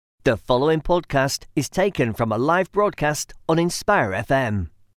The following podcast is taken from a live broadcast on Inspire FM.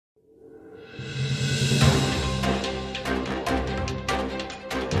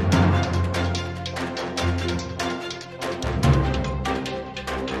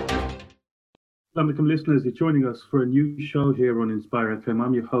 Assalamualaikum listeners, you're joining us for a new show here on Inspire FM.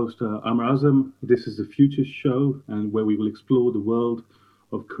 I'm your host, Amar Azam. This is the Future Show, and where we will explore the world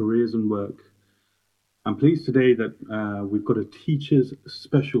of careers and work. I'm pleased today that we've got a teacher's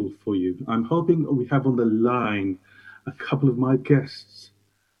special for you. I'm hoping we have on the line a couple of my guests.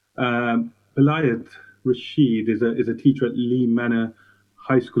 Belayeth Rashid is a teacher at Lee Manor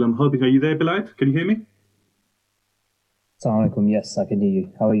High School. I'm hoping, are you there, Belayeth? Can you hear me? Assalamu alaikum. Yes, I can hear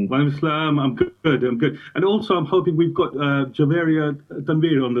you. How are you? Walaikum salam. I'm good. And also, I'm hoping we've got Jawairiya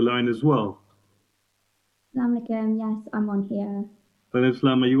Tanveer on the line as well. Assalamu alaikum. Yes, I'm on here. Walaikum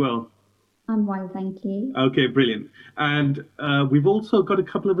salam. Are you well? I'm well, thank you. Okay, brilliant. And we've also got a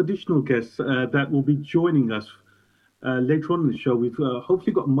couple of additional guests that will be joining us later on in the show. We've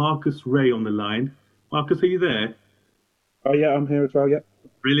hopefully got Marcus Ray on the line. Marcus, are you there? Oh, yeah, I'm here as well, yeah.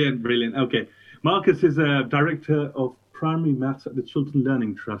 Brilliant. Okay. Marcus is a director of primary maths at the Chiltern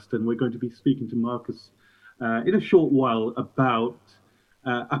Learning Trust, and we're going to be speaking to Marcus in a short while about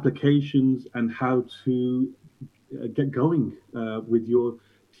applications and how to get going with your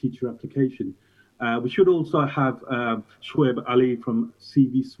teacher application. We should also have Shuaib Ali from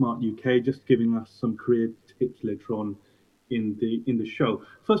CV Smart UK just giving us some career tips later on in the show.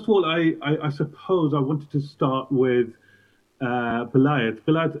 First of all, I suppose I wanted to start with Belayeth.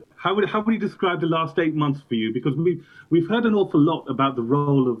 Belayeth, how would you describe the last 8 months for you? Because we've heard an awful lot about the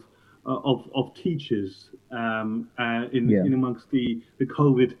role of teachers in amongst the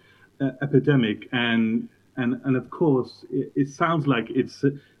COVID epidemic, and of course it sounds like it's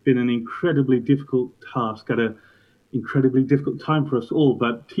been an incredibly difficult task at an incredibly difficult time for us all,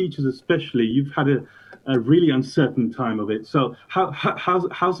 but teachers especially. You've had a really uncertain time of it. So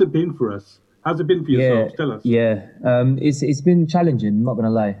how's it been for us? How's it been for yourself? Tell us. It's been challenging, I'm not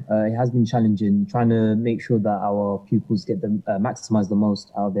gonna lie. It has been challenging trying to make sure that our pupils get them maximize the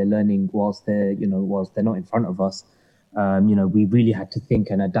most out of their learning whilst they're not in front of us. We really had to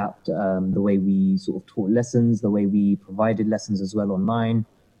think and adapt the way we sort of taught lessons, the way we provided lessons as well online.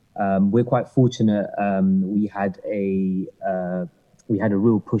 We're quite fortunate. We had a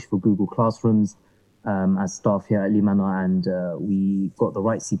real push for Google Classrooms as staff here at Lee Manor, and we got the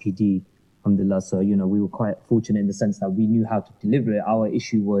right CPD, alhamdulillah. So we were quite fortunate in the sense that we knew how to deliver it. Our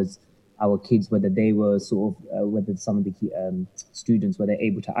issue was our kids, whether they were whether some of the students were they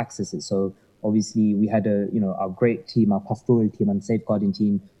able to access it. So obviously we had our great team, our pastoral team and safeguarding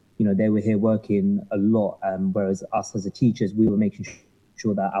team. They were here working a lot, whereas us as teachers, we were making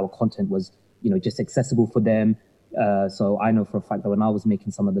sure that our content was just accessible for them. So I know for a fact that when I was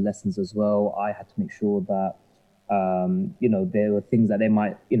making some of the lessons as well, I had to make sure that there were things that they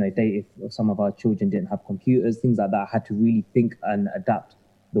might, if some of our children didn't have computers, things like that, I had to really think and adapt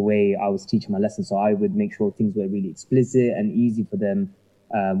the way I was teaching my lessons. So I would make sure things were really explicit and easy for them,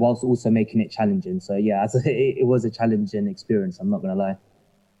 whilst also making it challenging. So yeah, it was a challenging experience, I'm not going to lie.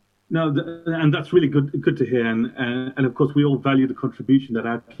 No, and that's really good to hear. And of course, we all value the contribution that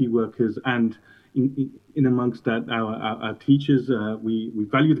our key workers and in amongst that, our teachers, we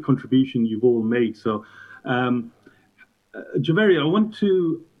value the contribution you've all made. So, Jawairiya, I want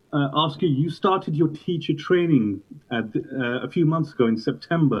to ask you, you started your teacher training a few months ago in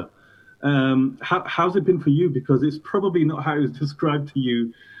September. How's it been for you? Because it's probably not how it was described to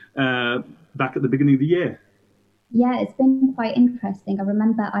you back at the beginning of the year. Yeah, it's been quite interesting. I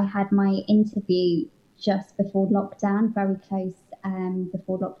remember I had my interview just before lockdown, very close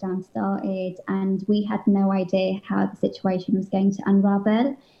before lockdown started, and we had no idea how the situation was going to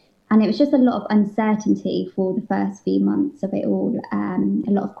unravel. And it was just a lot of uncertainty for the first few months of it all, a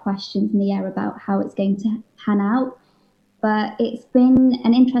lot of questions in the air about how it's going to pan out. But it's been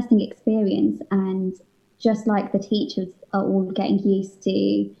an interesting experience, and just like the teachers are all getting used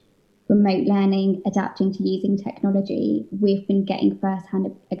to remote learning, adapting to using technology, we've been getting first-hand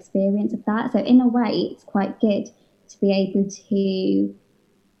experience of that. So in a way, it's quite good to be able to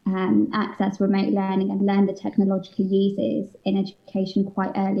access remote learning and learn the technological uses in education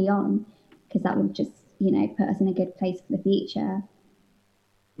quite early on, because that will just, put us in a good place for the future.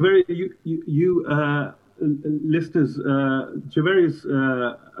 Listeners, Jawairiya's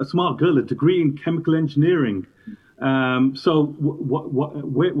a smart girl, a degree in chemical engineering. So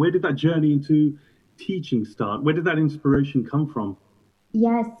where did that journey into teaching start? Where did that inspiration come from?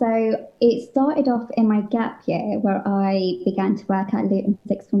 Yeah, so it started off in my gap year where I began to work at Luton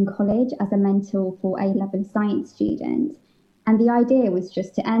Sixth Form College as a mentor for A-level science students. And the idea was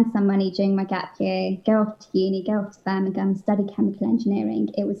just to earn some money during my gap year, go off to uni, go off to Birmingham, study chemical engineering.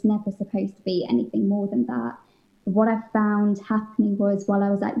 It was never supposed to be anything more than that. But what I found happening was while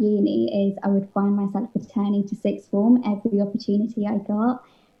I was at uni is I would find myself returning to sixth form every opportunity I got.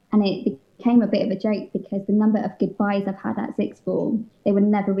 And it became a bit of a joke because the number of goodbyes I've had at sixth form, they were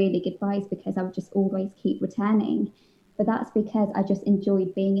never really goodbyes because I would just always keep returning. But that's because I just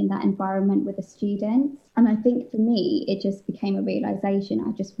enjoyed being in that environment with the students. And I think for me, it just became a realization.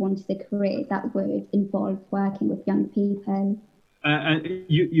 I just wanted a career that would involve working with young people. And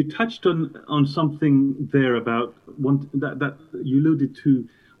you touched on something there about that you alluded to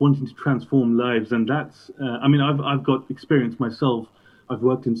wanting to transform lives, and that's I mean I've got experience myself. I've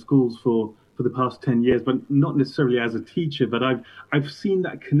worked in schools for the past 10 years, but not necessarily as a teacher. But I've seen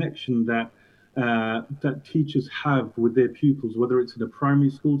that connection that that teachers have with their pupils, whether it's in a primary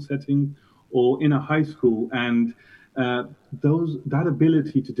school setting or in a high school, and that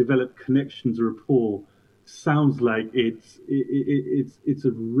ability to develop connections, rapport, sounds like it's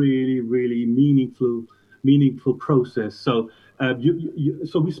a really meaningful process. So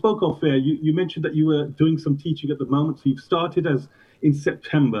so we spoke off air. You mentioned that you were doing some teaching at the moment. So you've started as in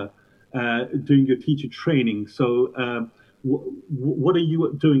September doing your teacher training. So what are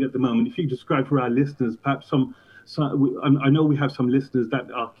you doing at the moment? If you describe for our listeners, perhaps I know we have some listeners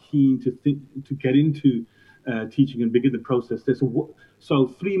that are keen to get into teaching and begin the process there. So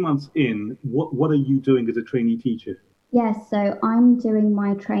 3 months in, what are you doing as a trainee teacher? Yes, so I'm doing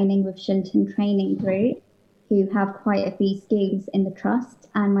my training with Shilton Training Group, who have quite a few schools in the trust,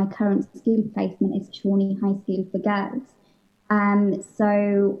 and my current school placement is Shawnee High School for Girls.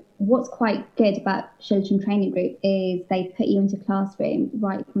 So what's quite good about Shilton Training Group is they put you into classroom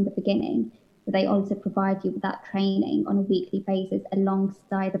right from the beginning, but they also provide you with that training on a weekly basis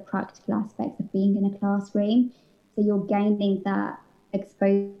alongside the practical aspects of being in a classroom. So you're gaining that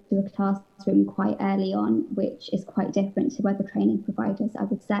exposure to a classroom quite early on, which is quite different to other training providers, I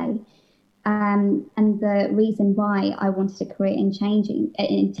would say. And the reason why I wanted a career in teaching,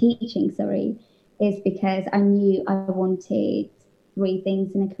 is because I knew I wanted three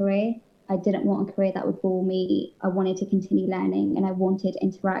things in a career. I didn't want a career that would bore me. I wanted to continue learning, and I wanted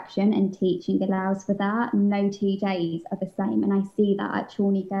interaction, and teaching allows for that. No 2 days are the same, and I see that at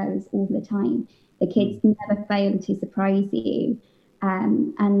Shawnee Girls all the time. The kids never fail to surprise you.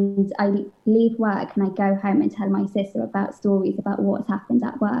 And I leave work and I go home and tell my sister about stories about what's happened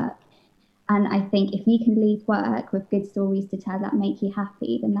at work. And I think if you can leave work with good stories to tell that make you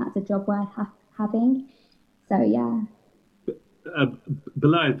happy, then that's a job worth having. So, yeah.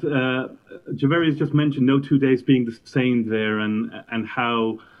 Belayeth, Jawairiya just mentioned no 2 days being the same there, and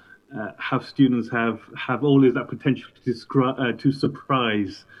how students have always that potential to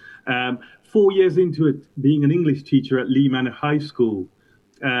surprise. 4 years into it, being an English teacher at Lee Manor High School,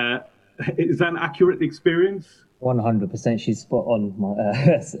 is that an accurate experience? 100%, she's spot on.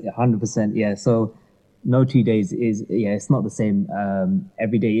 100%, yeah. So no 2 days is, yeah, it's not the same.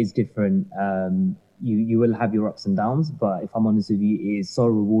 Every day is different. You will have your ups and downs, but if I'm honest with you, it is so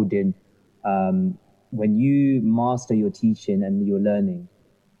rewarding when you master your teaching and your learning.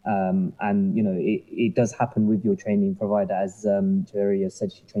 And you know, it does happen with your training provider. As Jawairiya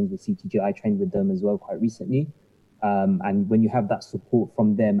said, she trains with CTG. I trained with them as well quite recently. And when you have that support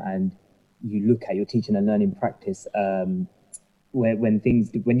from them, and you look at your teaching and learning practice,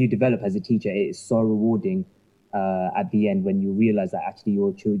 when you develop as a teacher, it is so rewarding at the end when you realize that actually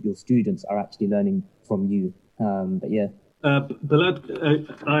your students are actually learning from you. But yeah. Belayeth,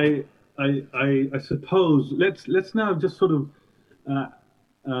 I suppose let's now just sort of.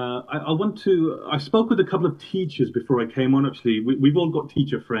 I spoke with a couple of teachers before I came on. Actually, we've all got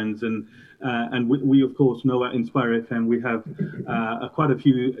teacher friends, and we of course know at Inspire FM we have quite a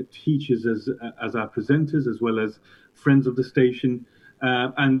few teachers as our presenters, as well as friends of the station,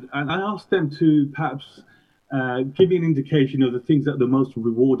 and I asked them to perhaps give me an indication of the things that are the most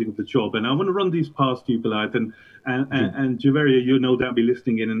rewarding of the job. And I want to run these past you, Belayeth, and Jawairiya, you'll no doubt be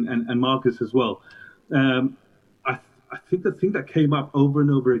listening in, and Marcus as well. I think the thing that came up over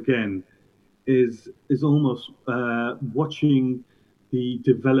and over again is almost watching the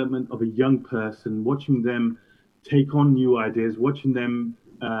development of a young person, watching them take on new ideas, watching them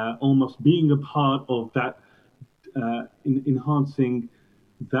almost being a part of that, enhancing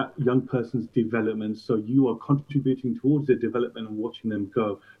that young person's development. So you are contributing towards their development and watching them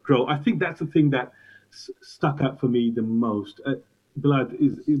grow. I think that's the thing that stuck out for me the most.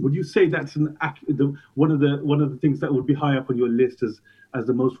 Would you say that's one of the things that would be high up on your list as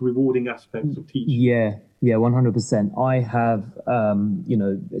the most rewarding aspects of teaching? Yeah, 100%. I have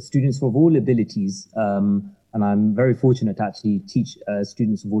students of all abilities, and I'm very fortunate to actually teach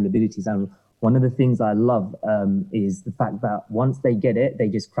students of all abilities. And one of the things I love is the fact that once they get it, they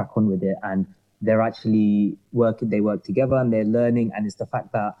just crack on with it, and they're actually working. They work together and they're learning. And it's the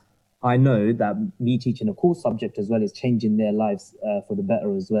fact that I know that me teaching a core subject as well is changing their lives for the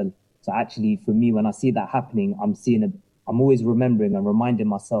better as well. So actually, for me, when I see that happening, I'm always remembering and reminding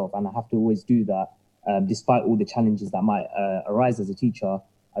myself, and I have to always do that, despite all the challenges that might arise as a teacher.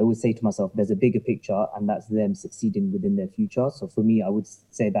 I always say to myself, there's a bigger picture, and that's them succeeding within their future. So for me, I would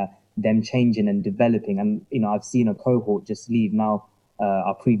say that them changing and developing, and I've seen a cohort just leave now.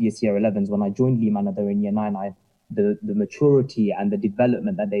 Our previous year 11s, when I joined Lehman, they're in year 9. The maturity and the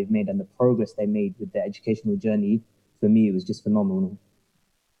development that they've made and the progress they made with their educational journey, for me, it was just phenomenal.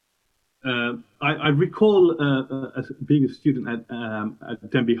 I recall being a student at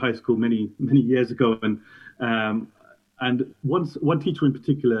Denby High School many years ago, and one teacher in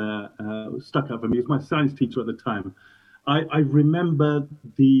particular stuck out for me. It was my science teacher at the time. I remember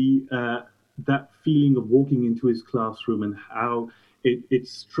that feeling of walking into his classroom and how it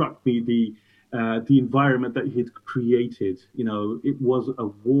struck me the environment that he had created. It was a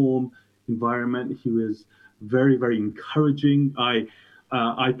warm environment. He was very, very encouraging. I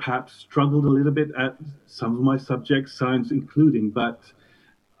perhaps struggled a little bit at some of my subjects, science including, but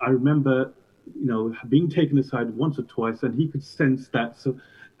I remember, being taken aside once or twice, and he could sense that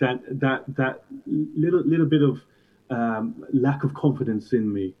that little bit of lack of confidence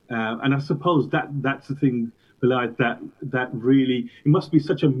in me, and I suppose that's the thing, Belayeth, that really, it must be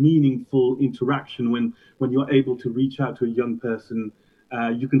such a meaningful interaction when you're able to reach out to a young person.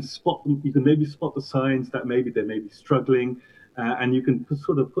 You can spot them, you can maybe spot the signs that maybe they may be struggling, and you can put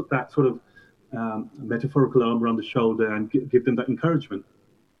that sort of metaphorical arm around the shoulder and give them that encouragement.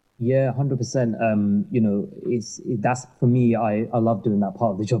 Yeah, 100%. That's for me. I love doing that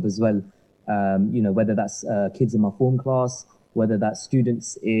part of the job as well. Whether that's kids in my form class, whether that's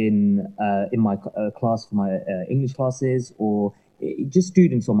students in my class for my English classes, or just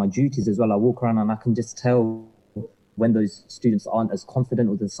students on my duties as well. I walk around and I can just tell when those students aren't as confident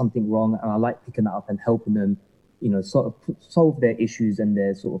or there's something wrong, and I like picking that up and helping them, sort of solve their issues and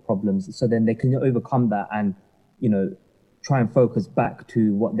their sort of problems, so then they can overcome that and, try and focus back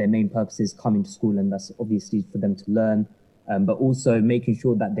to what their main purpose is coming to school, and that's obviously for them to learn, but also making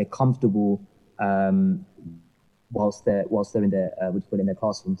sure that they're comfortable whilst they're in their in their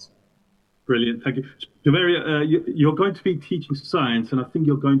classrooms. Brilliant, thank you, Jawairiya. You're going to be teaching science, and I think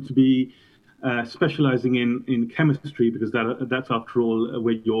you're going to be specializing in chemistry, because that's after all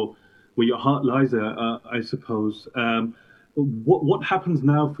where your heart lies, I suppose. What happens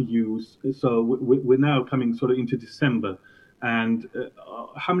now for you? So we're now coming sort of into December, and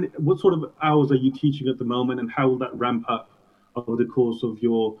what sort of hours are you teaching at the moment, and how will that ramp up over the course of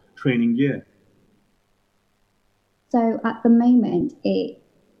your training year? So at the moment,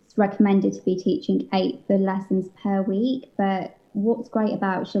 it's recommended to be teaching 8 full lessons per week. But what's great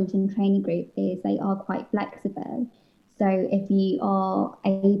about Shilton Training Group is they are quite flexible. So if you are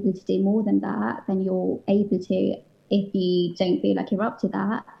able to do more than that, then you're able to. If you don't feel like you're up to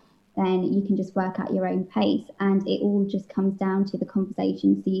that, then you can just work at your own pace. And it all just comes down to the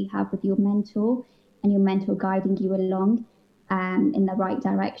conversations that you have with your mentor, and your mentor guiding you along in the right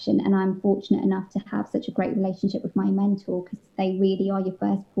direction. And I'm fortunate enough to have such a great relationship with my mentor, because they really are your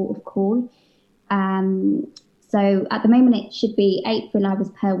first port of call. So at the moment, it should be 8 full hours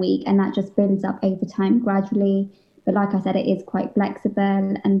per week, and that just builds up over time gradually. But like I said, it is quite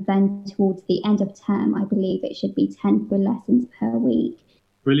flexible. And then towards the end of term, I believe it should be 10 full lessons per week.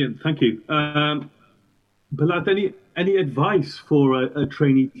 Brilliant, thank you. Belayeth, any advice for a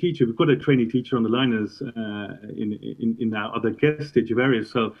trainee teacher? We've got a trainee teacher on the line as in our other guest, Jawairiya.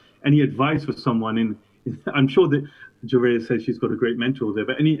 So any advice for someone I'm sure that Jawairiya says she's got a great mentor there,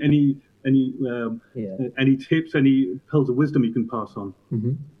 but any tips, any pearls of wisdom you can pass on?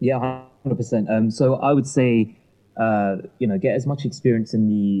 Mm-hmm. Yeah, 100%. So I would say, get as much experience in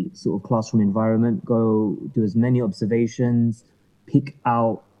the sort of classroom environment, go do as many observations, pick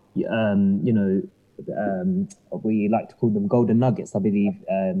out, we like to call them golden nuggets, I believe,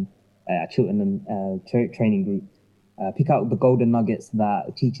 at Chilton Training Group. Pick out the golden nuggets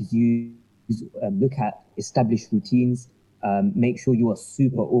that teachers use, look at established routines, make sure you are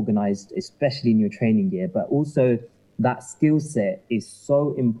super organized, especially in your training year, but also that skill set is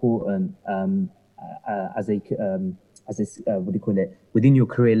so important within your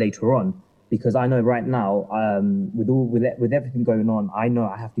career later on, because I know right now, with everything going on, I know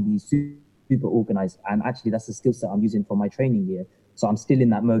I have to be super organized, and actually that's the skill set I'm using for my training year. So I'm still in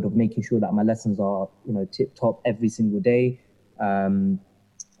that mode of making sure that my lessons are tip top every single day,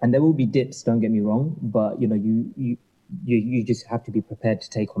 And there will be dips, don't get me wrong, but you just have to be prepared to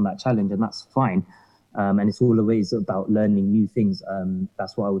take on that challenge, and that's fine. And it's always about learning new things.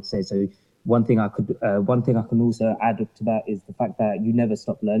 That's what I would say. So one thing I can also add to that is the fact that you never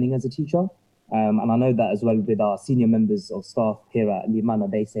stop learning as a teacher. And I know that as well with our senior members of staff here at Limana,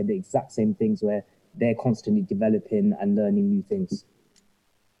 they say the exact same things where they're constantly developing and learning new things.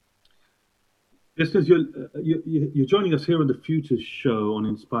 Listeners, you're joining us here on the Futures Show on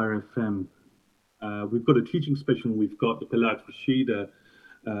Inspire FM. We've got a teaching special. We've got Belayeth Rashid,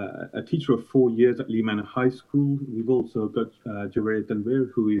 a teacher of 4 years at Limana High School. We've also got Jawairiya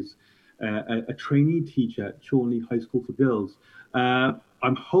Tanveer, who is a trainee teacher at Trainee High School for Girls.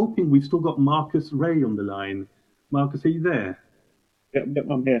 I'm hoping we've still got Marcus Ray on the line. Marcus, are you there? Yep,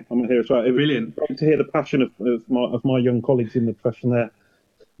 I'm here. I'm here as well. It was Brilliant. Great to hear the passion of my young colleagues in the profession there.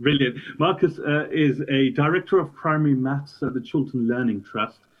 Brilliant. Marcus is a director of primary maths at the Chiltern Learning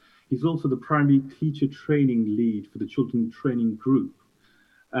Trust. He's also the primary teacher training lead for the Chiltern Training Group.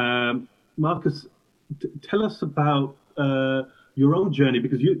 Marcus, tell us about your own journey,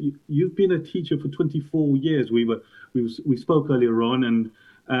 because you've been a teacher for 24 years. We spoke earlier on, and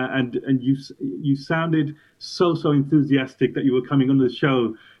you sounded so enthusiastic that you were coming on the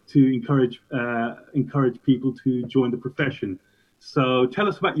show to encourage people to join the profession. So tell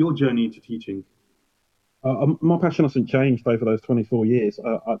us about your journey into teaching. My passion hasn't changed over those 24 years.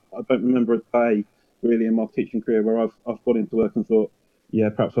 I don't remember a day really in my teaching career where I've gone into work and thought, yeah,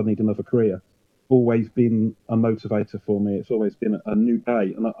 perhaps I need another career. Always been a motivator for me. It's always been a new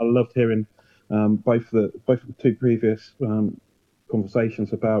day, and I loved hearing both the two previous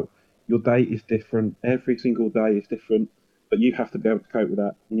conversations about your day is different. Every single day is different, but you have to be able to cope with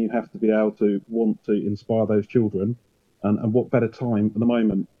that, and you have to be able to want to inspire those children. And what better time at the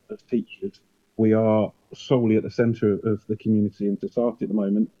moment as teachers? We are solely at the centre of the community and society at the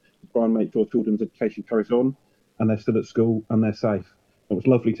moment to try and make sure children's education carries on, and they're still at school and they're safe. It was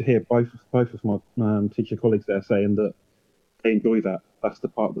lovely to hear both of my teacher colleagues there saying that they enjoy that. That's the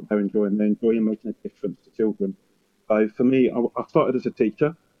part that they're enjoying. They're enjoying making a difference to children. So for me, I started as a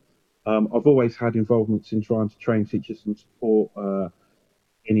teacher. I've always had involvements in trying to train teachers and support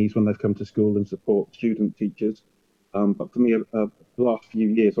trainees when they've come to school and support student teachers. But for me, the last few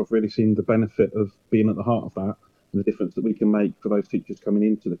years, I've really seen the benefit of being at the heart of that and the difference that we can make for those teachers coming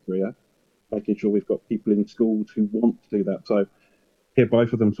into the career, making sure we've got people in schools who want to do that. So hear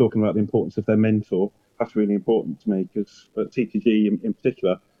both of them talking about the importance of their mentor. That's really important to me, because at TTG in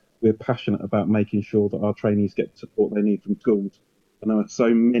particular, we're passionate about making sure that our trainees get the support they need from schools. And there are so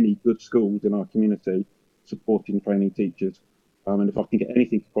many good schools in our community supporting trainee teachers. And if I can get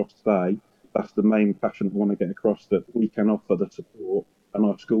anything across today, that's the main passion I want to get across, that we can offer the support, and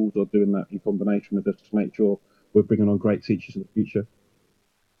our schools are doing that in combination with us to make sure we're bringing on great teachers in the future.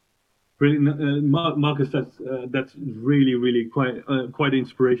 Brilliant, Marcus. That's really quite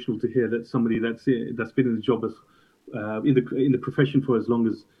inspirational to hear that somebody that's been in the job as in the profession for as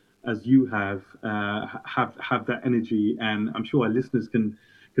long as you have that energy, and I'm sure our listeners can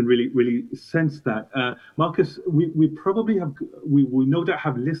really sense that. Marcus, we probably have we no doubt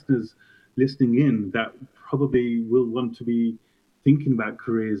have listeners listening in that probably will want to be thinking about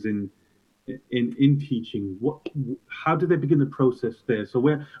careers in teaching. How do they begin the process there? So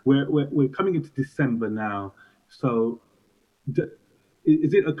we're coming into December now. So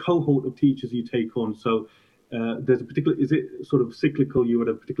is it a cohort of teachers you take on? So there's a particular, is it sort of cyclical? You at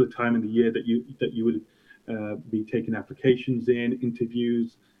a particular time in the year that you would be taking applications in,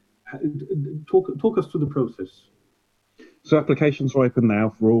 interviews. Talk us through the process. So applications are open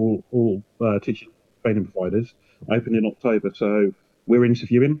now for all teaching training providers. Open in October, so we're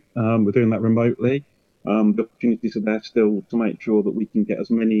interviewing. We're doing that remotely. The opportunities are there still to make sure that we can get as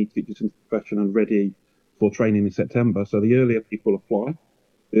many teachers into the profession and ready for training in September. So the earlier people apply,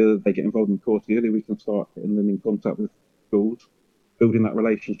 the earlier they get involved in the course, the earlier we can start getting them in contact with schools, building that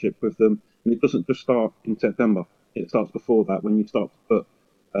relationship with them. And it doesn't just start in September. It starts before that, when you start to put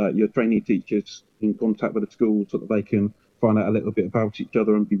your trainee teachers in contact with the schools so that they can find out a little bit about each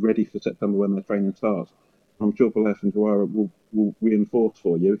other and be ready for September when their training starts. I'm sure Belayeth and Jawairiya will reinforce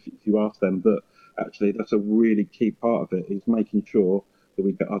for you if you ask them, but actually that's a really key part of it, is making sure that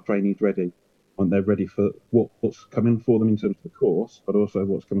we get our trainees ready, and they're ready for what's coming for them in terms of the course, but also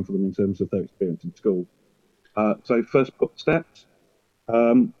what's coming for them in terms of their experience in school. So first steps,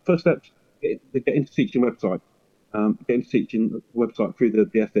 get into teaching website. Get into teaching website through the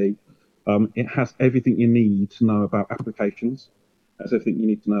BFE. It has everything you need to know about applications. It has everything you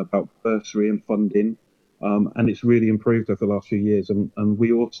need to know about bursary and funding. And it's really improved over the last few years. And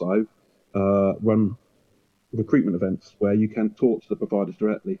we also run recruitment events where you can talk to the providers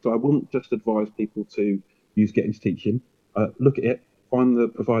directly. So I wouldn't just advise people to use Get Into Teaching. Look at it, find the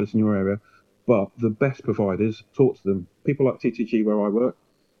providers in your area, but the best providers, talk to them. People like TTG where I work,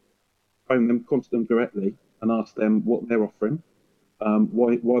 phone them, contact them directly and ask them what they're offering,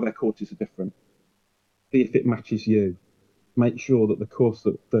 why their courses are different. See if it matches you. Make sure that the course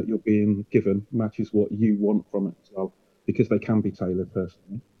that you're being given matches what you want from it as well, because they can be tailored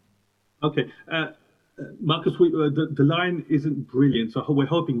personally. Okay, Marcus, the line isn't brilliant, so we're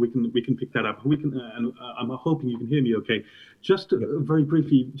hoping we can pick that up. We can, and I'm hoping you can hear me okay. Just very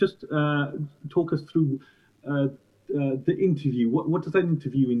briefly, just talk us through the interview. What does that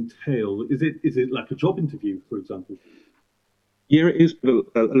interview entail? Is it like a job interview, for example? Yeah, it is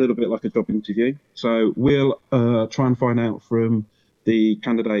a little bit like a job interview. So we'll try and find out from the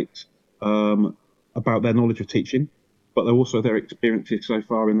candidate about their knowledge of teaching, but also their experiences so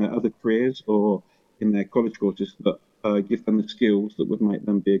far in their other careers or in their college courses that give them the skills that would make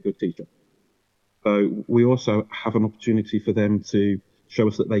them be a good teacher. So we also have an opportunity for them to show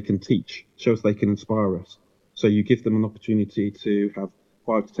us that they can teach, show us they can inspire us. So you give them an opportunity to have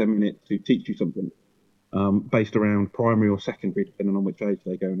 5 to 10 minutes to teach you something. Based around primary or secondary, depending on which age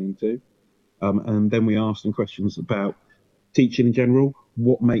they're going into. And then we ask them questions about teaching in general,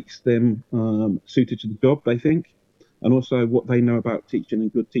 what makes them suited to the job, they think, and also what they know about teaching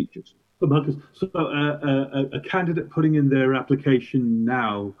and good teachers. So, Marcus, a candidate putting in their application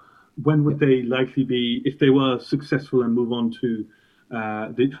now, when would they likely be, if they were successful and move on to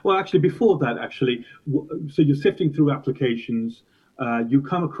before that, so you're sifting through applications. You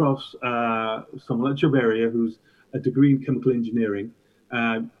come across someone like Jawairiya, who's a degree in chemical engineering.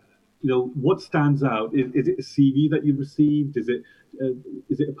 What stands out? Is it a CV that you received? Is it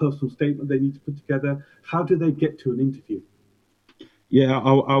a personal statement they need to put together? How do they get to an interview? Yeah,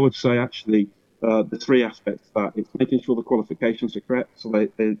 I would say actually the 3 aspects of that. It's making sure the qualifications are correct. So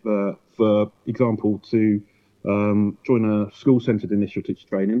for example, to join a school-centred initial teacher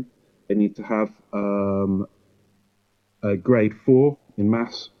training, they need to have a grade 4 in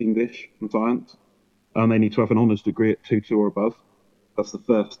maths, English and science, and they need to have an honours degree at 2-2 or above. That's the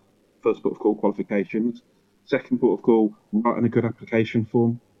first port of call qualifications. Second port of call, writing a good application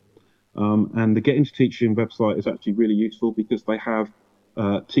form. And the Get Into Teaching website is actually really useful because they have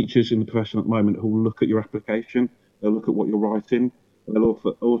teachers in the profession at the moment who will look at your application, they'll look at what you're writing, and they'll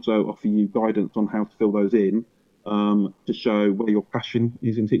also offer you guidance on how to fill those in to show where your passion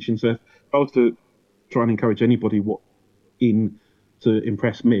is in teaching. So if I was to try and encourage anybody to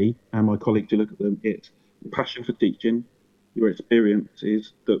impress me and my colleagues to look at them, it's your passion for teaching, your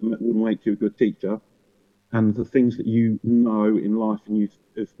experiences that will make you a good teacher, and the things that you know in life and you've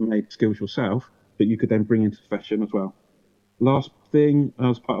made skills yourself that you could then bring into the profession as well. Last thing,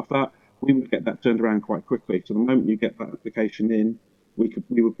 as part of that, we would get that turned around quite quickly. So the moment you get that application in, we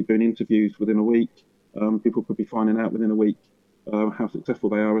would be doing interviews within a week. People could be finding out within a week how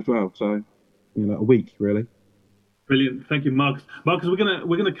successful they are as well. So, a week really. Brilliant, thank you, Marcus. Marcus, we're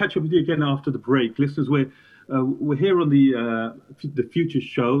gonna catch up with you again after the break, listeners. We're here on the Future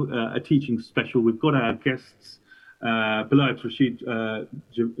Show, a teaching special. We've got our guests, Belayeth Rashid,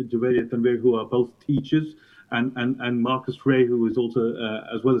 Jawairiya Tanveer, who are both teachers, and Marcus Ray, who is also,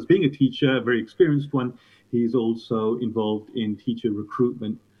 as well as being a teacher, a very experienced one, he's also involved in teacher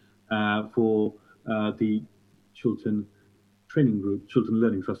recruitment for the Chiltern Training Group, Chiltern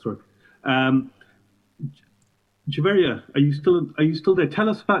Learning Trust. Sorry. Jawairiya, are you still there? Tell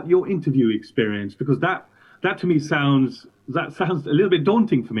us about your interview experience, because that to me sounds a little bit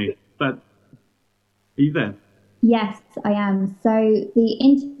daunting for me. But are you there? Yes, I am. So the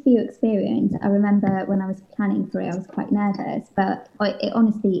interview experience, I remember when I was planning for it, I was quite nervous, but it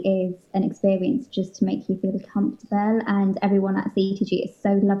honestly is an experience just to make you feel comfortable, and everyone at CTG is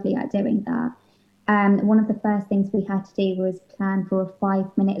so lovely at doing that. One of the first things we had to do was plan for a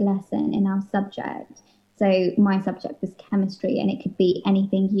 5-minute lesson in our subject. So my subject was chemistry, and it could be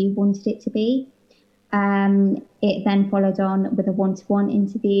anything you wanted it to be. It then followed on with a one-to-one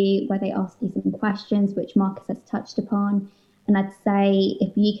interview where they ask you some questions, which Marcus has touched upon. And I'd say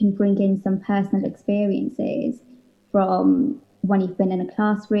if you can bring in some personal experiences from when you've been in a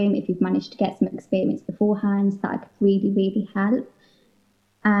classroom, if you've managed to get some experience beforehand, that could really, really help.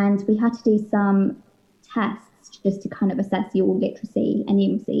 And we had to do some tests just to kind of assess your literacy and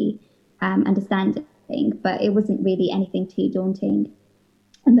numeracy, understanding, but it wasn't really anything too daunting.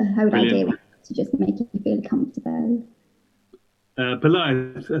 And the whole idea was to just make you feel comfortable.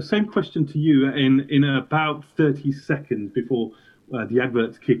 Belayeth, same question to you in about 30 seconds before the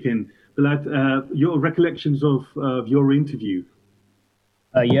adverts kick in. Belayeth, your recollections of your interview?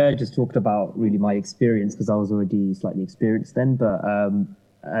 Yeah, I just talked about really my experience because I was already slightly experienced then. But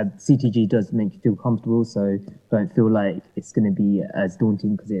CTG does make you feel comfortable, so don't feel like it's going to be as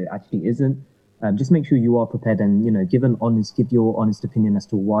daunting because it actually isn't. Just make sure you are prepared and give your honest opinion as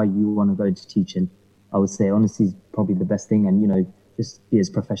to why you want to go into teaching. I would say honesty is probably the best thing, and just be as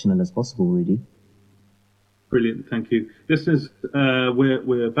professional as possible, really. Brilliant, thank you, listeners.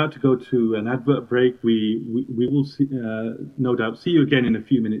 We're about to go to an advert break. We will see, no doubt see you again in a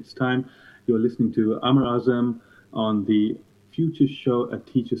few minutes' time. You're listening to Amar Azam on the Future Show, a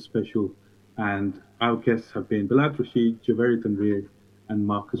teacher special, and our guests have been Belayeth Rashid, Jawairiya Tanveer, and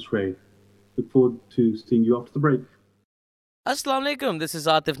Marcus Ray. Look forward to seeing you after the break. Assalamu alaikum, this is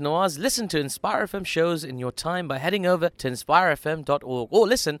Atif Nawaz. Listen to Inspire FM shows in your time by heading over to inspirefm.org or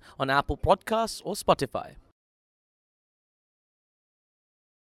listen on Apple Podcasts or Spotify.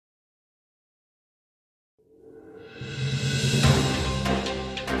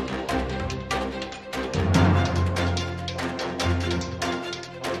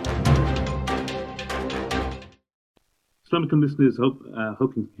 Assalamu alaikum, listeners. Hope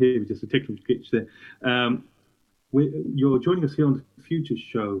you can hear me. Just a technical glitch there. You're joining us here on the Future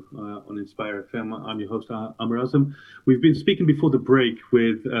Show on Inspire FM. I'm your host, Amar Azam. We've been speaking before the break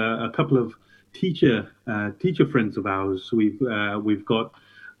with a couple of teacher friends of ours. We've got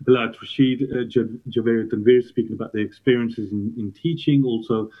Belayeth Rashid, Jawairiya Tanveer speaking about their experiences in teaching.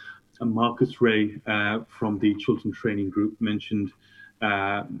 Also, Marcus Ray from the Children Training Group mentioned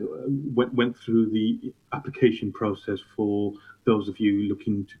went through the application process for those of you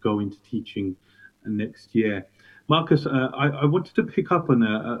looking to go into teaching next year. Marcus, I wanted to pick up on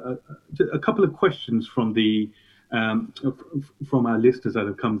a couple of questions from from our listeners that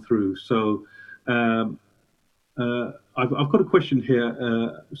have come through. So I've got a question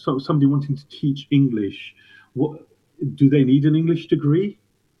here. So somebody wanting to teach English, do they need an English degree?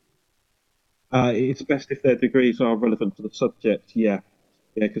 It's best if their degrees are relevant to the subject, yeah,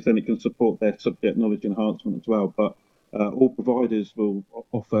 because then it can support their subject knowledge enhancement as well. But all providers will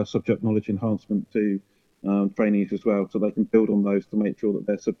offer subject knowledge enhancement to trainees as well, so they can build on those to make sure that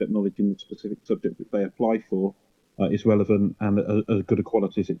their subject knowledge in the specific subject that they apply for is relevant and as good a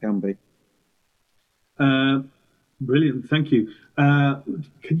quality as it can be. Brilliant, thank you.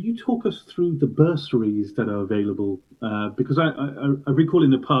 Can you talk us through the bursaries that are available? Because I recall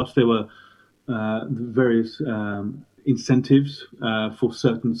in the past there were various incentives for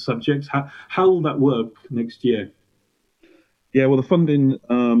certain subjects. How will that work next year? Yeah, well, the funding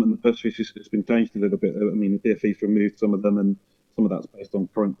and the bursaries has been changed a little bit. I mean, the DfE's removed some of them, and some of that's based on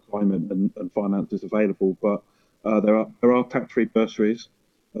current climate and finances available. But there are tax-free bursaries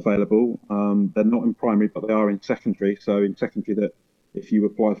available. They're not in primary, but they are in secondary. So in secondary, that if you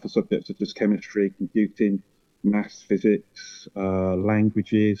apply for subjects such as chemistry, computing, maths, physics,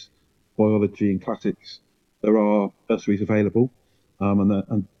 languages, biology, and classics, there are bursaries available.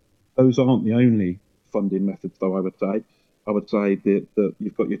 And those aren't the only funding methods, though. I would say that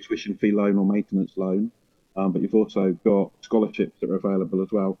you've got your tuition fee loan or maintenance loan, but you've also got scholarships that are available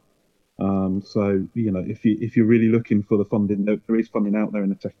as well. So if you're really looking for the funding, there is funding out there in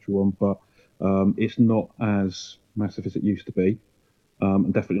the secondary one, but it's not as massive as it used to be,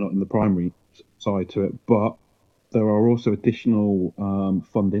 and definitely not in the primary side to it. But there are also additional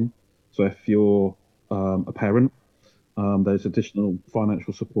funding. So if you're a parent, there's additional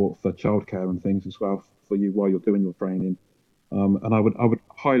financial support for childcare and things as well for you while you're doing your training. And I would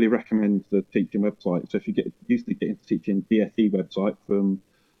highly recommend the teaching website. So if you usually get into teaching DfE website from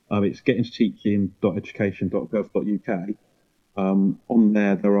it's getintoteaching.education.gov.uk. On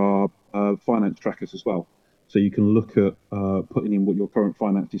there are finance trackers as well. So you can look at putting in what your current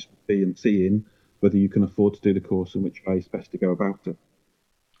finances would be and seeing whether you can afford to do the course and which way is best to go about it.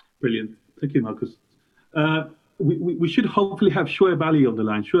 Brilliant. Thank you, Marcus. We should hopefully have Shuaib Ali on the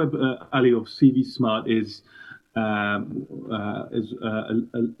line. Shuaib Ali of CV Smart is one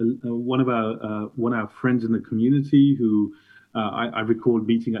of our friends in the community who I recall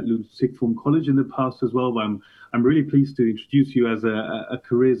meeting at Luton Sixth Form College in the past as well. But I'm really pleased to introduce you as a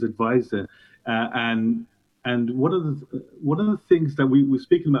careers advisor. And one of the things that we were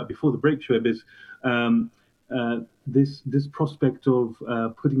speaking about before the break, Shuaib, is this prospect of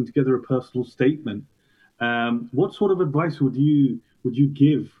putting together a personal statement. What sort of advice would you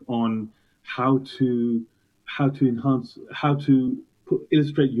give on how to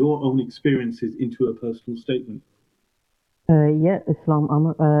illustrate your own experiences into a personal statement? Islam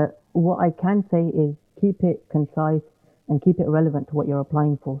Amr. What I can say is keep it concise and keep it relevant to what you're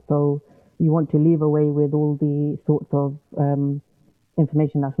applying for. So you want to leave away with all the sorts of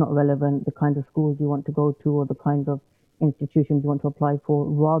information that's not relevant, the kinds of schools you want to go to or the kind of institutions you want to apply for.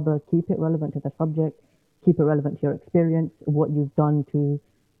 Rather, keep it relevant to the subject, keep it relevant to your experience, what you've done to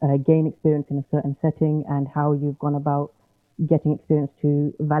gain experience in a certain setting, and how you've gone about getting experience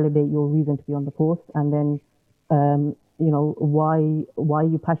to validate your reason to be on the course. And then, why are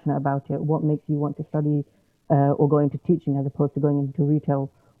you passionate about it? What makes you want to study or go into teaching as opposed to going into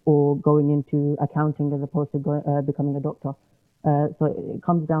retail, or going into accounting as opposed to becoming a doctor? So it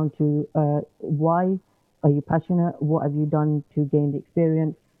comes down to why are you passionate? What have you done to gain the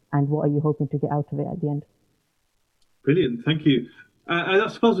experience? And what are you hoping to get out of it at the end? Brilliant, thank you. And I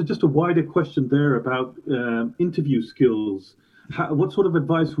suppose just a wider question there about interview skills. What sort of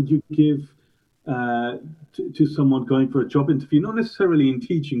advice would you give to someone going for a job interview? Not necessarily in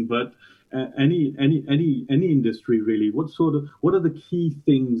teaching, but any industry really. What are the key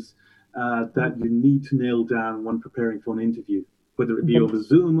things that you need to nail down when preparing for an interview, whether it be over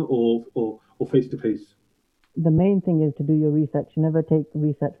Zoom or face to face? The main thing is to do your research. Never take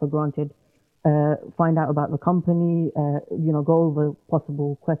research for granted. Find out about the company. Go over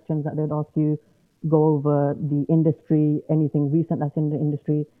possible questions that they'd ask you. Go over the industry, anything recent that's in the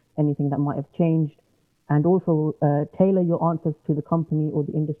industry, anything that might have changed, and also tailor your answers to the company or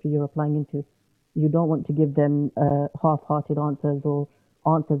the industry you're applying into. You don't want to give them half-hearted answers or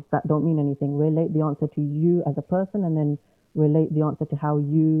answers that don't mean anything. Relate the answer to you as a person, and then relate the answer to how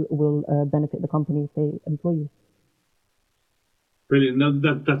you will benefit the company if they employ you. Brilliant. No,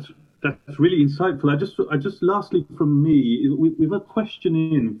 that's really insightful. I just lastly from me, we've a question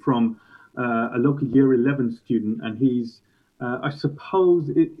in from a local Year 11 student, and he's I suppose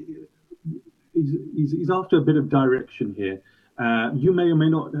he's after a bit of direction here. You may or may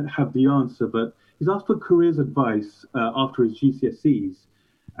not have the answer, but he's asked for careers advice after his GCSEs,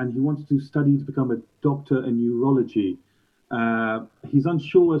 and he wants to study to become a doctor in neurology. He's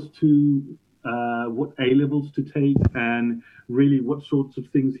unsure as to what A-levels to take and really what sorts of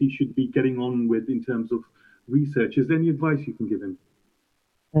things he should be getting on with in terms of research. Is there any advice you can give him?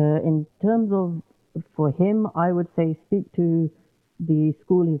 In terms of, for him, I would say speak to the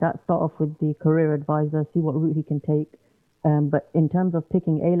school he's at, start off with the career advisor, see what route he can take. But in terms of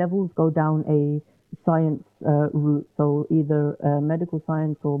picking A-levels, go down a science route, so either medical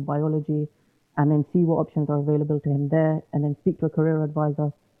science or biology, and then see what options are available to him there, and then speak to a career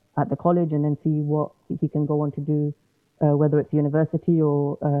advisor at the college, and then see what he can go on to do, whether it's university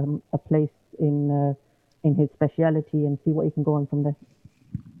or a place in his speciality, and see what he can go on from there.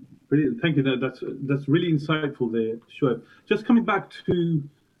 Brilliant, thank you. That's really insightful there, Shuaib. Just coming back to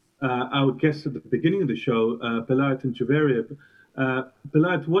our guests at the beginning of the show, Belayeth and Jawairiya.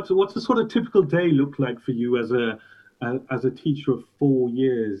 Belayeth, what's a sort of typical day look like for you as a teacher of 4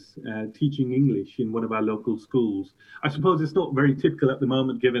 years teaching English in one of our local schools? I suppose it's not very typical at the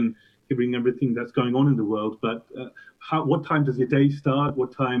moment, given everything that's going on in the world. But what time does your day start?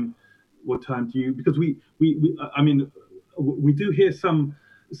 What time do you? Because we do hear some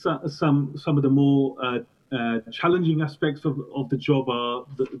of the more challenging aspects of the job are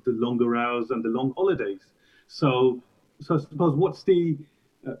the longer hours and the long holidays. So I suppose what's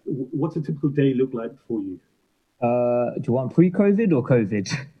a typical day look like for you? Do you want pre-COVID or COVID?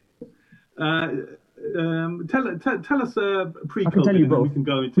 Tell us pre-COVID. I can tell you both. We can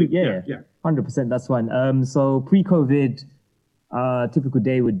go into yeah, 100%. That's fine. So pre-COVID, typical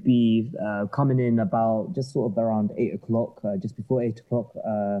day would be coming in about just sort of around 8 o'clock, just before 8 o'clock.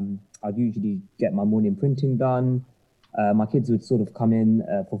 I'd usually get my morning printing done. My kids would sort of come in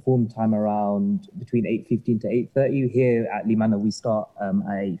for form time around between 8:15 to 8:30. Here at Limana, we start at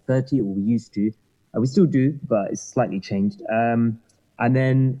 8:30, or we used to. We still do, but it's slightly changed. And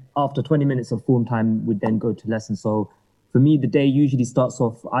then after 20 minutes of form time, we'd then go to lessons. So for me, the day usually starts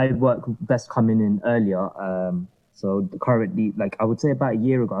off, I work best coming in earlier. So currently, like I would say about a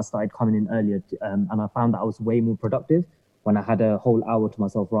year ago, I started coming in earlier, and I found that I was way more productive when I had a whole hour to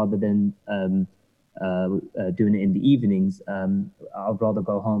myself rather than doing it in the evenings. I'd rather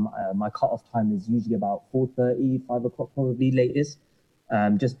go home. My cutoff time is usually about 4:30, 5 o'clock probably latest,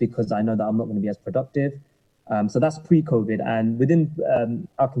 just because I know that I'm not going to be as productive. So that's pre-COVID, and within,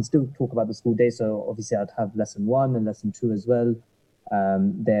 I can still talk about the school day. So obviously I'd have lesson 1 and lesson 2 as well.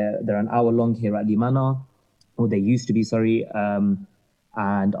 They're an hour long here at Limana, or they used to be, sorry.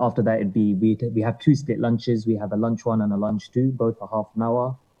 And after that, we have 2 split lunches. We have a lunch 1 and a lunch 2, both for half an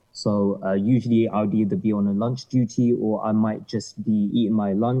hour. So usually I would either be on a lunch duty, or I might just be eating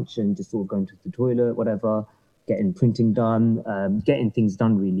my lunch and just sort of going to the toilet, whatever, getting printing done, getting things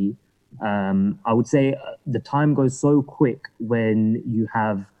done really. I would say the time goes so quick when you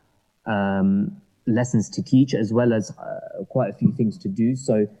have lessons to teach, as well as quite a few things to do.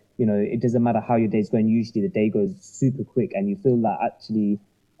 So it doesn't matter how your day's going. Usually the day goes super quick, and you feel that actually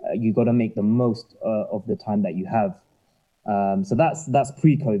you got to make the most of the time that you have. So that's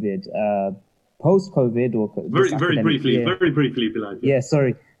pre-COVID. Post-COVID, or very briefly, Belayeth. Yeah,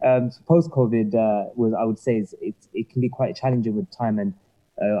 sorry. Post-COVID was, I would say, it can be quite challenging with time, and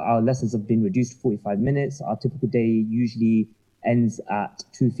our lessons have been reduced to 45 minutes. Our typical day usually ends at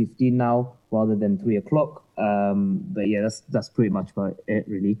 2:15 now, rather than 3 o'clock. But yeah, that's pretty much about it,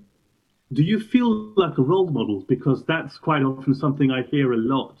 really. Do you feel like a role model? Because that's quite often something I hear a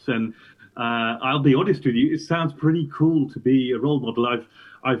lot, and I'll be honest with you, it sounds pretty cool to be a role model.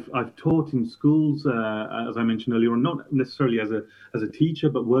 I've taught in schools, as I mentioned earlier, not necessarily as a teacher,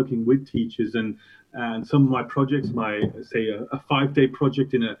 but working with teachers, and some of my projects, say a 5-day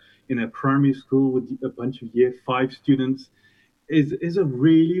project in a primary school with a bunch of Year 5 students, is a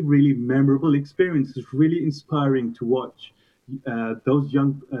really memorable experience. It's really inspiring to watch those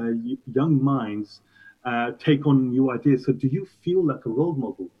young minds take on new ideas. So, do you feel like a role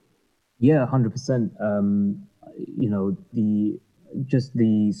model? Yeah, 100%.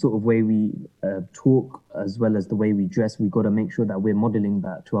 The sort of way we talk, as well as the way we dress, we got to make sure that we're modeling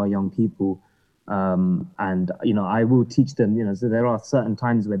that to our young people. And I will teach them. So there are certain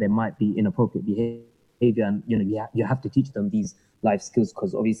times where there might be inappropriate behavior, and you have to teach them these life skills,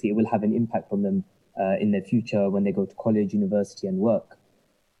 because obviously it will have an impact on them in their future when they go to college, university, and work.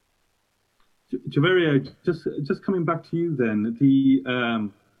 Jawairiya, just coming back to you then,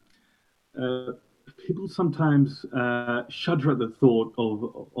 people sometimes shudder at the thought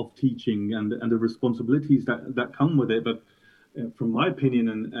of teaching and the responsibilities that come with it. But from my opinion,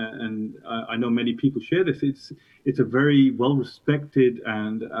 and I know many people share this, it's a very well respected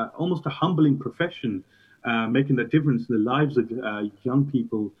and almost a humbling profession, making that difference in the lives of young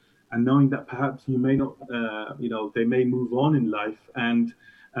people, and knowing that perhaps you may not, they may move on in life, and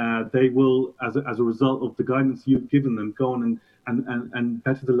they will, as a result of the guidance you've given them, go on and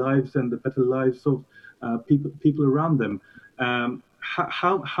better the lives and the better lives of people around them.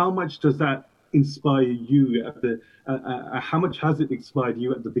 How much does that inspire you how much has it inspired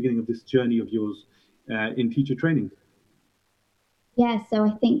you at the beginning of this journey of yours in teacher training? Yeah, so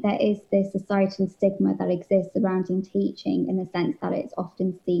I think there is this societal stigma that exists surrounding teaching, in the sense that it's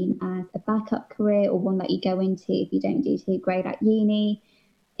often seen as a backup career, or one that you go into if you don't do too great at uni.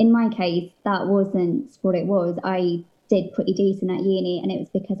 In my case, that wasn't what it was. I did pretty decent at uni, and it was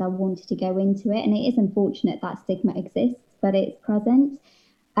because I wanted to go into it. And it is unfortunate that stigma exists, but it's present.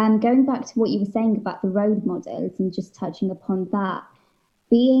 Going back to what you were saying about the role models, and just touching upon that,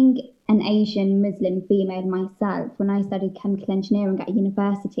 being an Asian Muslim female myself, when I studied chemical engineering at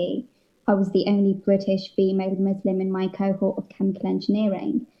university, I was the only British female Muslim in my cohort of chemical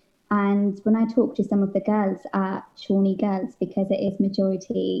engineering. And when I talk to some of the girls at Shawnee Girls, because it is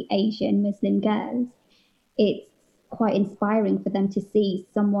majority Asian Muslim girls, it's quite inspiring for them to see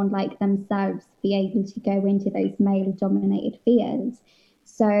someone like themselves be able to go into those male-dominated fields.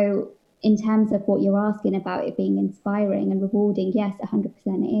 So in terms of what you're asking about it being inspiring and rewarding, yes, 100%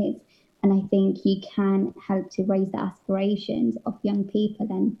 it is. And I think you can help to raise the aspirations of young people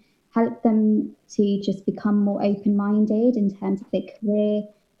and help them to just become more open-minded in terms of their career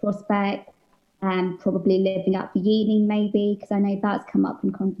prospects, and probably living up for uni maybe, because I know that's come up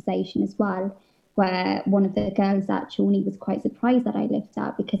in conversation as well, where one of the girls at Shawnee was quite surprised that I lived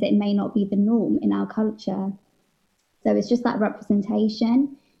out, because it may not be the norm in our culture. So it's just that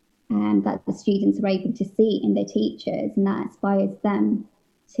representation that the students are able to see in their teachers, and that inspires them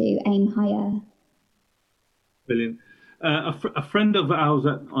to aim higher. Brilliant. A friend of ours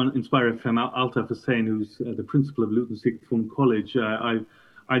on Inspire FM, Altaf Hussain, who's the principal of Luton Sixth Form College,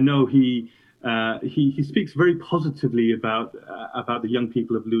 I know he speaks very positively about the young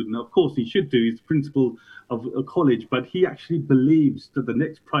people of Luton. Of course, he should do. He's principal of a college, but he actually believes that the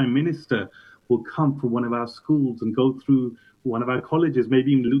next Prime Minister will come from one of our schools and go through one of our colleges,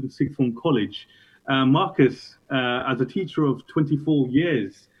 maybe even Luton Sixth Form College. Marcus, as a teacher of 24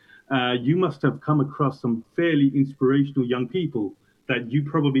 years, you must have come across some fairly inspirational young people that you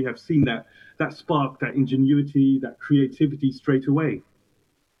probably have seen that spark, that ingenuity, that creativity straight away.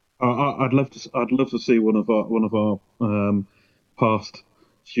 I'd love to see one of our past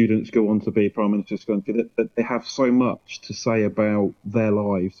students go on to be Prime Minister's, because they have so much to say about their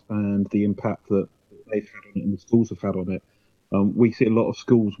lives and the impact that they've had on it and the schools have had on it. We see a lot of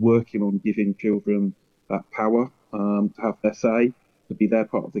schools working on giving children that power to have their say, to be their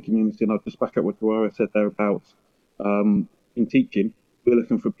part of the community. And I'll just back up what Jawairiya said there about in teaching, we're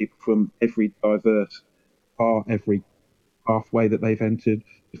looking for people from every diverse part, every pathway that they've entered,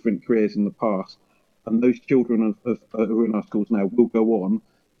 different careers in the past. And those children who are in our schools now will go on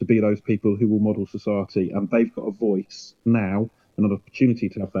to be those people who will model society, and they've got a voice now and an opportunity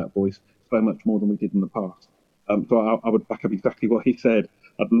to have that voice so much more than we did in the past. So I would back up exactly what he said.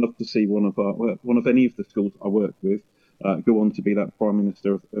 I'd love to see one of any of the schools I work with go on to be that Prime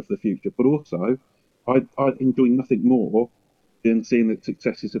Minister of the future. But also, I enjoy nothing more than seeing the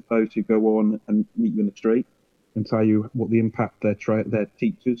successes of those who go on and meet you in the street and tell you what the impact their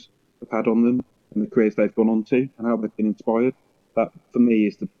teachers have had on them and the careers they've gone on to and how they've been inspired. That, for me,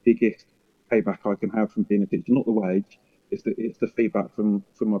 is the biggest payback I can have from being a teacher. Not the wage, it's the feedback from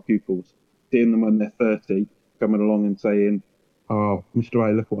my pupils. Seeing them when they're 30, coming along and saying, "Oh, Mr.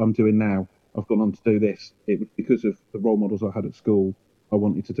 A, look what I'm doing now. I've gone on to do this. It was because of the role models I had at school. I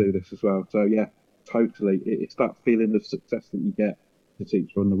wanted to do this as well." So yeah, totally. It's that feeling of success that you get as a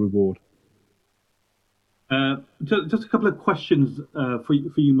teacher and the reward. Just a couple of questions for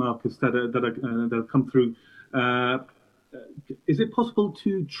you, Marcus, that have come through. Is it possible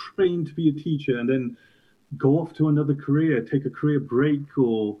to train to be a teacher and then go off to another career, take a career break,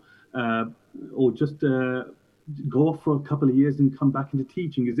 or just go off for a couple of years and come back into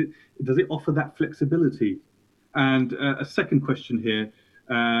teaching? Does it offer that flexibility? And a second question here.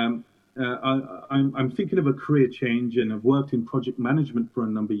 I'm thinking of a career change, and I've worked in project management for a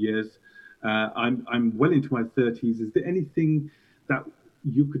number of years. I'm well into my 30s. Is there anything that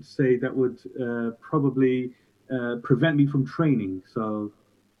you could say that would probably prevent me from training? So,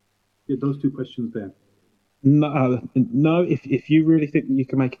 yeah, those two questions there. No. If you really think that you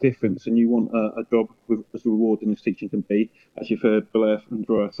can make a difference and you want a job with as rewarding as teaching can be, as you've heard Belayeth and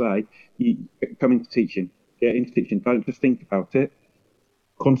Jawairiya say, you come into teaching. Get into teaching. Don't just think about it.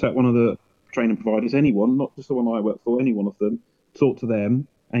 Contact one of the training providers, anyone, not just the one I work for, any one of them. Talk to them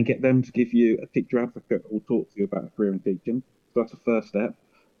and get them to give you a teacher advocate who will talk to you about a career in teaching. So that's the first step.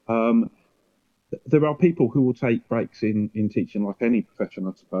 There are people who will take breaks in teaching, like any profession,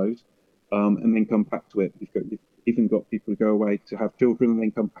 I suppose, and then come back to it. You've even got people who go away to have children and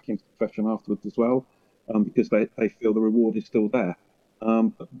then come back into the profession afterwards as well, because they feel the reward is still there.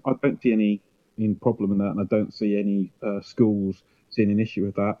 But I don't see any problem in that, and I don't see any schools seeing an issue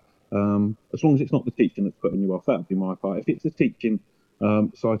with that. As long as it's not the teaching that's putting you off, that would be my part. If it's the teaching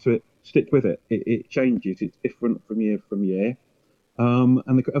side to it, stick with it. It changes. It's different from year. And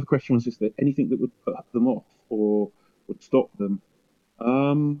the other question was, is there anything that would put them off or would stop them?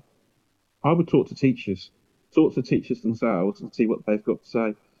 I would talk to teachers themselves and see what they've got to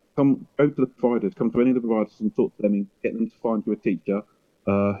say. Go to the providers, come to any of the providers and talk to them and get them to find you a teacher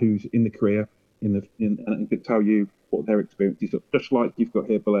who's in the career and could tell you what their experiences are. Just like you've got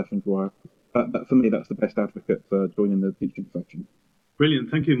here, Belayeth and Jawairiya. That for me, that's the best advocate for joining the teaching profession. Brilliant,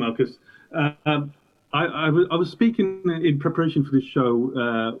 thank you, Marcus. I was speaking in preparation for this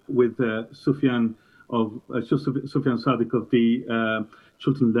show with Sufyan Sadiq of the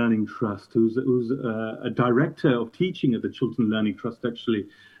Chiltern Learning Trust, who's a director of teaching at the Chiltern Learning Trust, actually,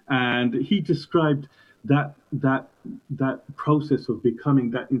 and he described that process of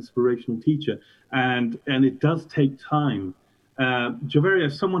becoming that inspirational teacher, and it does take time. Jawairiya,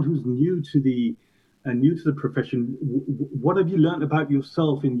 as someone who's new to the profession, what have you learned about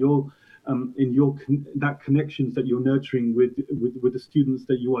yourself in your that connections that you're nurturing with the students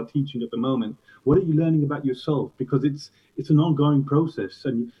that you are teaching at the moment? What are you learning about yourself? Because it's an ongoing process,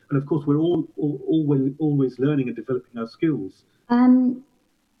 and of course we're always learning and developing our skills.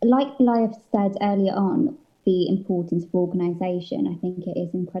 Like Belayeth said earlier on, the importance of organisation. I think it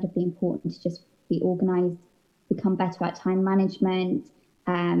is incredibly important to just be organised, become better at time management,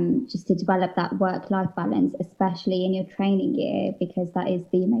 just to develop that work-life balance, especially in your training year, because that is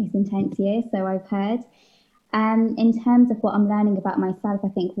the most intense year, so I've heard. In terms of what I'm learning about myself, I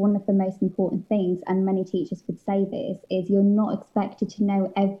think one of the most important things, and many teachers would say this, is you're not expected to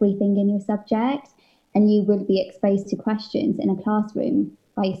know everything in your subject, and you will be exposed to questions in a classroom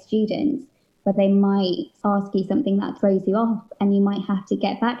by students, but they might ask you something that throws you off, and you might have to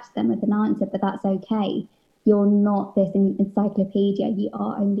get back to them with an answer, but that's okay. You're not this encyclopedia, you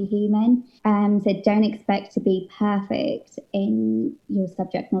are only human. So don't expect to be perfect in your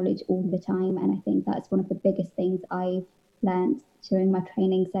subject knowledge all the time. And I think that's one of the biggest things I've learned during my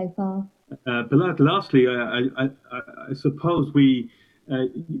training so far. Belayeth, lastly, I suppose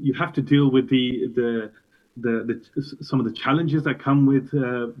you have to deal with some of the challenges that come with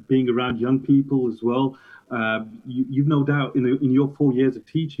being around young people as well. You've no doubt in your 4 years of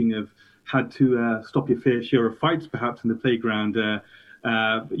teaching have had to stop your fair share of fights, perhaps in the playground.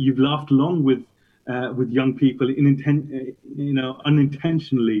 You've laughed along with young people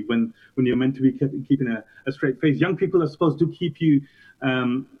unintentionally when you're meant to be keeping a straight face. Young people, I suppose, do keep you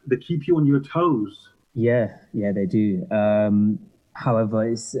on your toes. Yeah, they do. However,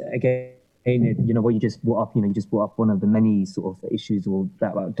 it's again, what you just brought up. You just brought up one of the many sort of issues, or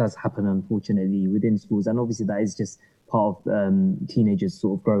that does happen, unfortunately, within schools, and obviously that is just part of teenagers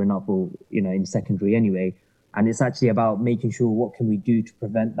sort of growing up, or in secondary anyway. And it's actually about making sure what can we do to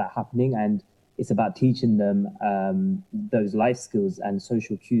prevent that happening, and it's about teaching them those life skills and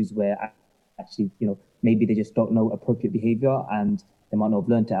social cues where actually, maybe they just don't know appropriate behavior, and they might not have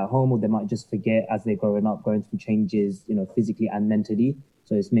learned it at home, or they might just forget as they're growing up, going through changes, physically and mentally.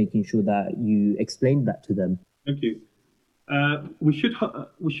 So it's making sure that you explain that to them. Thank you. We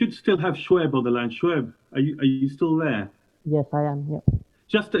should still have Shuaib on the line. Shuaib, are you still there? Yes, I am. Yeah.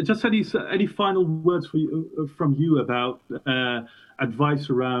 Just any final words from you about advice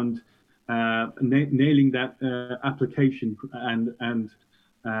around nailing that application and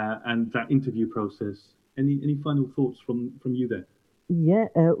that interview process. Any final thoughts from you there? Yeah,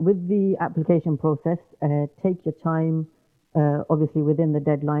 with the application process, take your time, obviously within the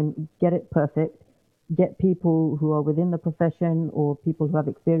deadline, get it perfect, get people who are within the profession or people who have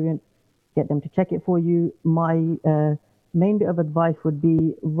experience, get them to check it for you. My main bit of advice would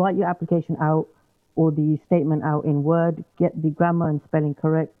be write your application out or the statement out in Word, get the grammar and spelling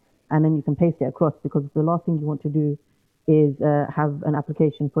correct, and then you can paste it across, because the last thing you want to do is have an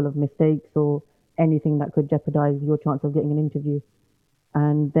application full of mistakes or anything that could jeopardize your chance of getting an interview.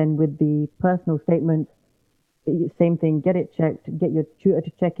 And then with the personal statements, same thing, get it checked, get your tutor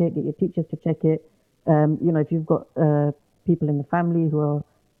to check it, get your teachers to check it. If you've got people in the family who are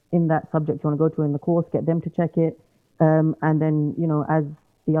in that subject you want to go to in the course, get them to check it. And then, as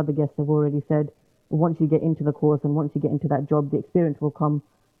the other guests have already said, once you get into the course and once you get into that job, the experience will come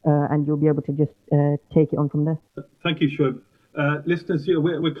and you'll be able to just take it on from there. Thank you, Shuaib. Listeners,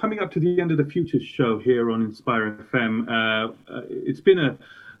 we're coming up to the end of the Futures show here on Inspire FM. It's been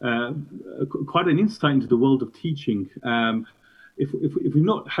quite an insight into the world of teaching. If we've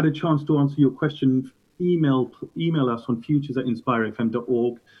not had a chance to answer your question, email us on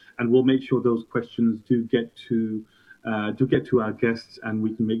futures@inspirefm.org, and we'll make sure those questions do get to our guests, and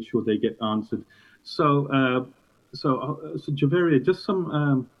we can make sure they get answered. So Jawairiya, just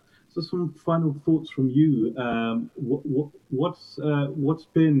some final thoughts from you. What's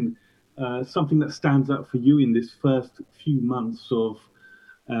been something that stands out for you in this first few months of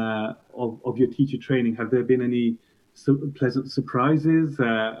your teacher training? Have there been any pleasant surprises?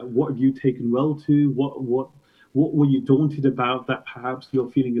 What have you taken well to? What were you daunted about that perhaps you're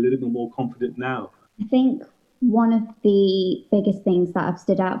feeling a little bit more confident now? I think one of the biggest things that have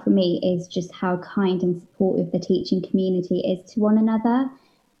stood out for me is just how kind and supportive the teaching community is to one another.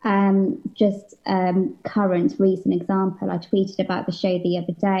 Current recent example, I tweeted about the show the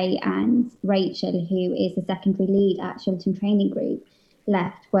other day, and Rachel, who is the secondary lead at Shilton Training Group,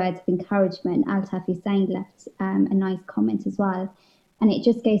 left words of encouragement. Altaf Hussain left a nice comment as well. And it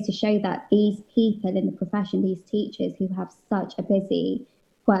just goes to show that these people in the profession, these teachers who have such a busy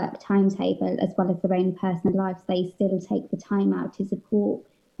work timetable as well as their own personal lives, they still take the time out to support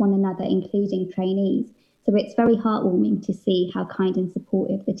one another, including trainees. So it's very heartwarming to see how kind and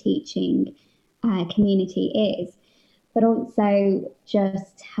supportive the teaching community is, but also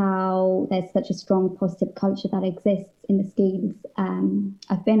just how there's such a strong positive culture that exists in the schools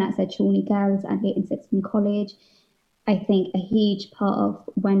I've been at, so Chorley Girls and Leighton Sixtham College. I think a huge part of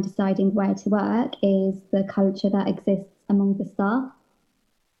when deciding where to work is the culture that exists among the staff.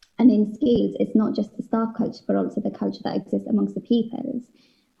 And in schools, it's not just the staff culture, but also the culture that exists amongst the pupils.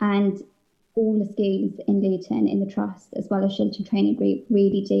 And all the schools in Luton, in the Trust, as well as Shilton Training Group,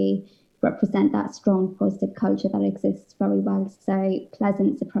 really do represent that strong, positive culture that exists very well. So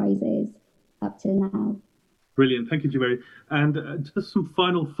pleasant surprises up till now. Brilliant. Thank you, Jawairiya. And just some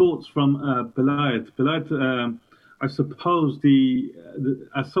final thoughts from Belayeth. Belayeth, I suppose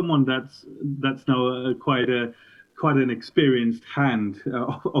as someone that's now quite an experienced hand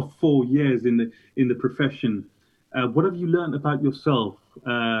of 4 years in the profession, what have you learned about yourself?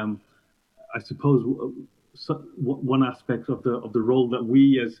 I suppose one aspect of the role that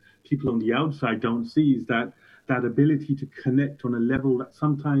we as people on the outside don't see is that ability to connect on a level that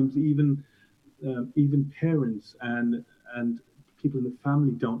sometimes even parents and people in the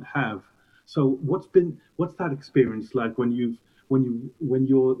family don't have. So what's that experience like when you're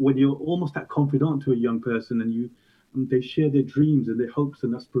almost that confidant to a young person and they share their dreams and their hopes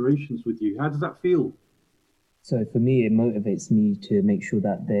and aspirations with you? How does that feel? So for me, it motivates me to make sure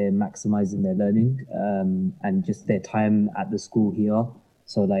that they're maximizing their learning and just their time at the school here.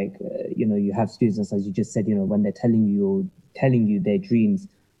 So you have students, as you just said, when they're telling you their dreams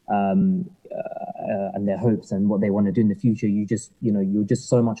and their hopes and what they want to do in the future, you're just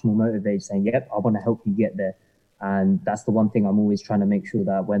so much more motivated saying, yep, I want to help you get there. And that's the one thing I'm always trying to make sure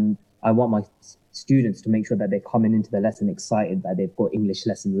that when I want my students to make sure that they're coming into the lesson excited that they've got English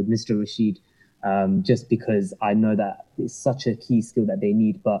lessons with Mr. Rashid, just because I know that it's such a key skill that they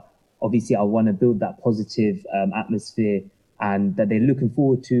need. But obviously, I want to build that positive atmosphere and that they're looking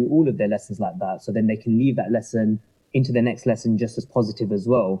forward to all of their lessons like that. So then they can leave that lesson into the next lesson just as positive as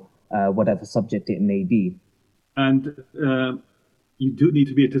well, whatever subject it may be. And you do need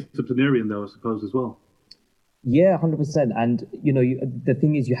to be a disciplinarian, though, I suppose, as well. Yeah, 100%. And, the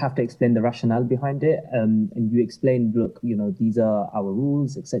thing is, you have to explain the rationale behind it. And you explain, look, these are our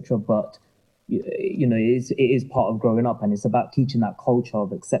rules, etc. But, it is part of growing up, and it's about teaching that culture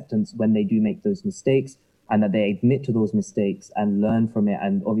of acceptance when they do make those mistakes, and that they admit to those mistakes and learn from it,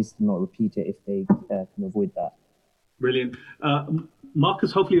 and obviously not repeat it if they can avoid that. Brilliant.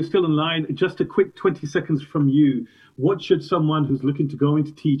 Marcus, hopefully you're still online. Just a quick 20 seconds from you. What should someone who's looking to go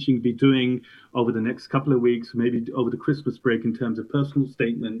into teaching be doing over the next couple of weeks, maybe over the Christmas break, in terms of personal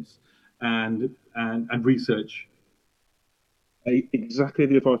statements and research? Exactly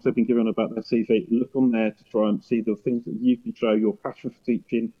the advice I've been given about their CV. Look on there to try and see the things that you can show, your passion for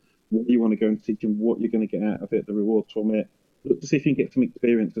teaching, what you want to go into teaching, what you're going to get out of it, the rewards from it. Look to see if you can get some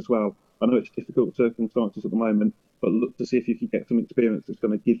experience as well. I know it's difficult circumstances at the moment, but look to see if you can get some experience that's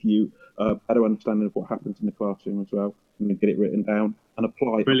going to give you a better understanding of what happens in the classroom as well, and then get it written down and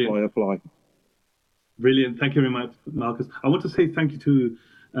apply. Brilliant. Thank you very much, Marcus. I want to say thank you to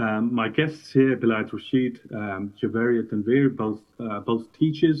my guests here, Belayeth Rashid, Jawairiya Tanveer, both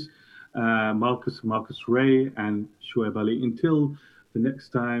teachers, Marcus Ray and Shuaib Ali. Until the next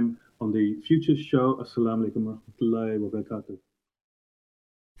time on the future show, Assalamu alaikum wa rahmatullahi wa barakatuh.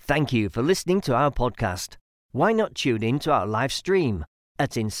 Thank you for listening to our podcast. Why not tune in to our live stream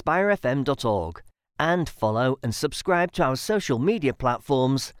at inspirefm.org and follow and subscribe to our social media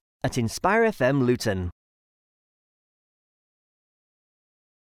platforms at InspireFM Luton.